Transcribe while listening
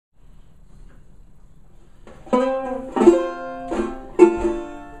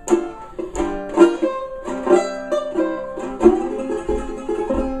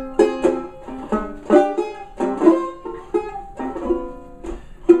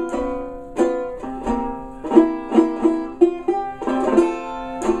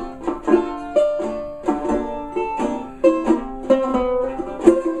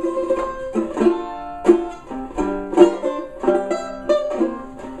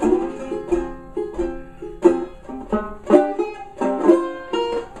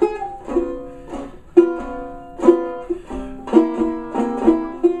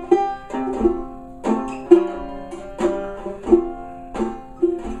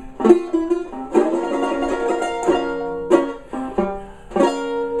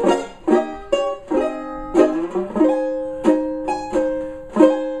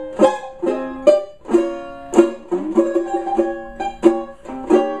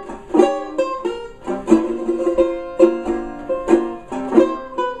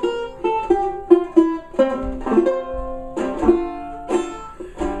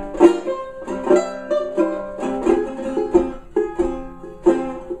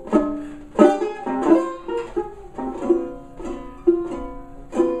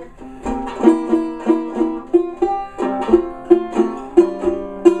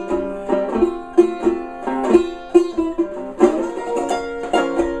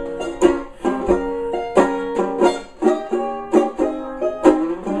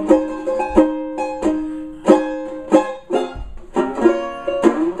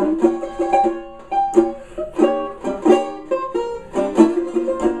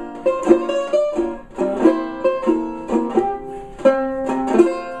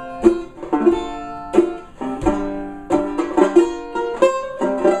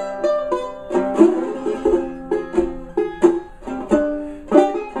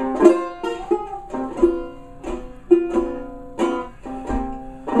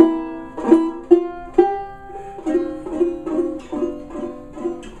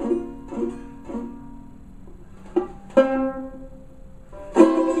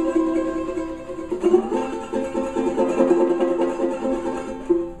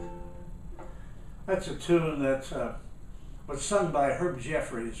tune that was sung by Herb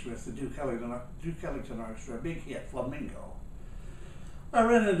Jeffries with the Duke Ellington Orchestra, a big hit, Flamingo. I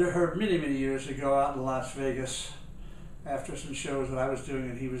ran into Herb many, many years ago out in Las Vegas after some shows that I was doing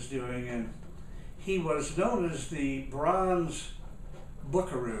and he was doing, and he was known as the Bronze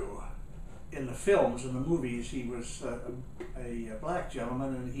Buckaroo in the films and the movies. He was a black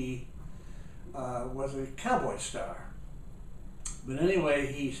gentleman, and he was a cowboy star. But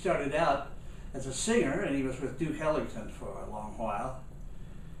anyway, he started out as a singer, and he was with Duke Ellington for a long while.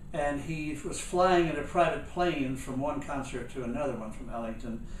 And he was flying in a private plane from one concert to another one from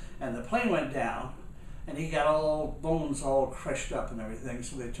Ellington, and the plane went down, and he got all bones all crushed up and everything.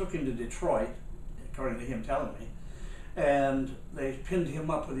 So they took him to Detroit, according to him telling me, and they pinned him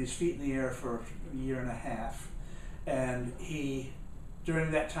up with his feet in the air for a year and a half. And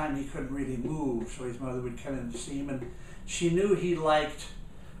during that time, he couldn't really move, so his mother would come in to see him, and she knew he liked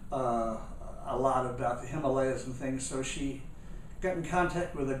a lot about the Himalayas and things, so she got in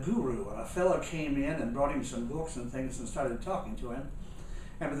contact with a guru, and a fellow came in and brought him some books and things and started talking to him.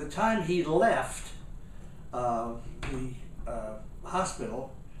 And by the time he left the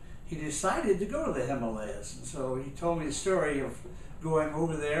hospital, he decided to go to the Himalayas. And so he told me the story of going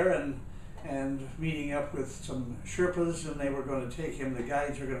over there and meeting up with some Sherpas, and they were going to take him, the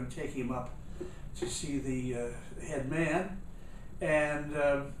guides were going to take him up to see the head man. And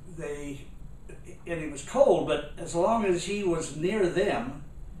it was cold, but as long as he was near them,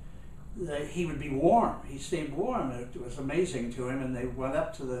 he would be warm. He stayed warm. It was amazing to him. And they went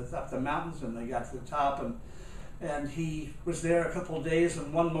up the mountains, and they got to the top, and he was there a couple of days.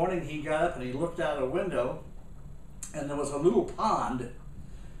 And one morning he got up and he looked out a window, and there was a little pond,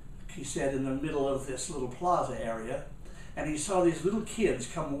 he said, in the middle of this little plaza area, and he saw these little kids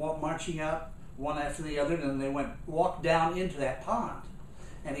come marching out one after the other, and they walked down into that pond.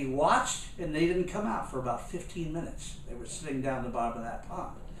 And he watched, and they didn't come out for about 15 minutes. They were sitting down the bottom of that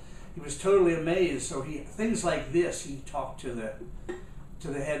pond. He was totally amazed. So things like this he talked to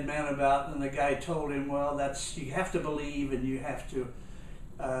the head man about, and the guy told him, well, you have to believe, and you have to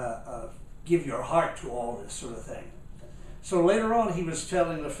give your heart to all this sort of thing. So later on, he was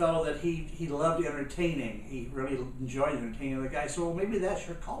telling the fellow that he loved entertaining. He really enjoyed entertaining. The guy said, well, maybe that's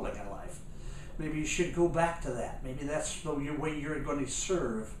your calling in life. Maybe you should go back to that. Maybe that's the way you're going to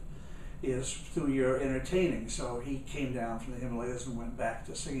serve, is through your entertaining. So he came down from the Himalayas and went back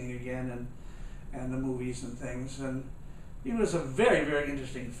to singing again and the movies and things. And he was a very, very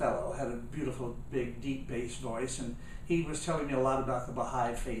interesting fellow, had a beautiful, big, deep bass voice. And he was telling me a lot about the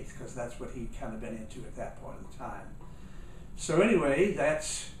Baha'i faith, because that's what he'd kind of been into at that point in time. So anyway,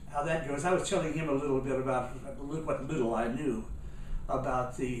 that's how that goes. I was telling him a little bit about what little I knew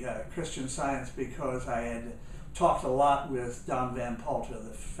about the Christian Science, because I had talked a lot with Don Van Palta,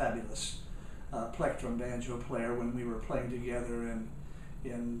 the fabulous plectrum banjo player, when we were playing together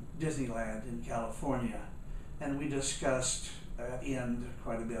in Disneyland in California. And we discussed at the end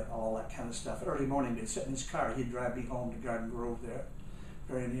quite a bit, all that kind of stuff. Early morning, we'd sit in his car. He'd drive me home to Garden Grove there,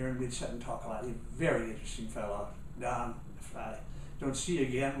 very near, and we'd sit and talk a lot. He's a very interesting fellow. Don, if I don't see you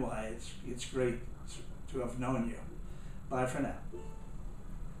again, why, it's great to have known you. Bye for now.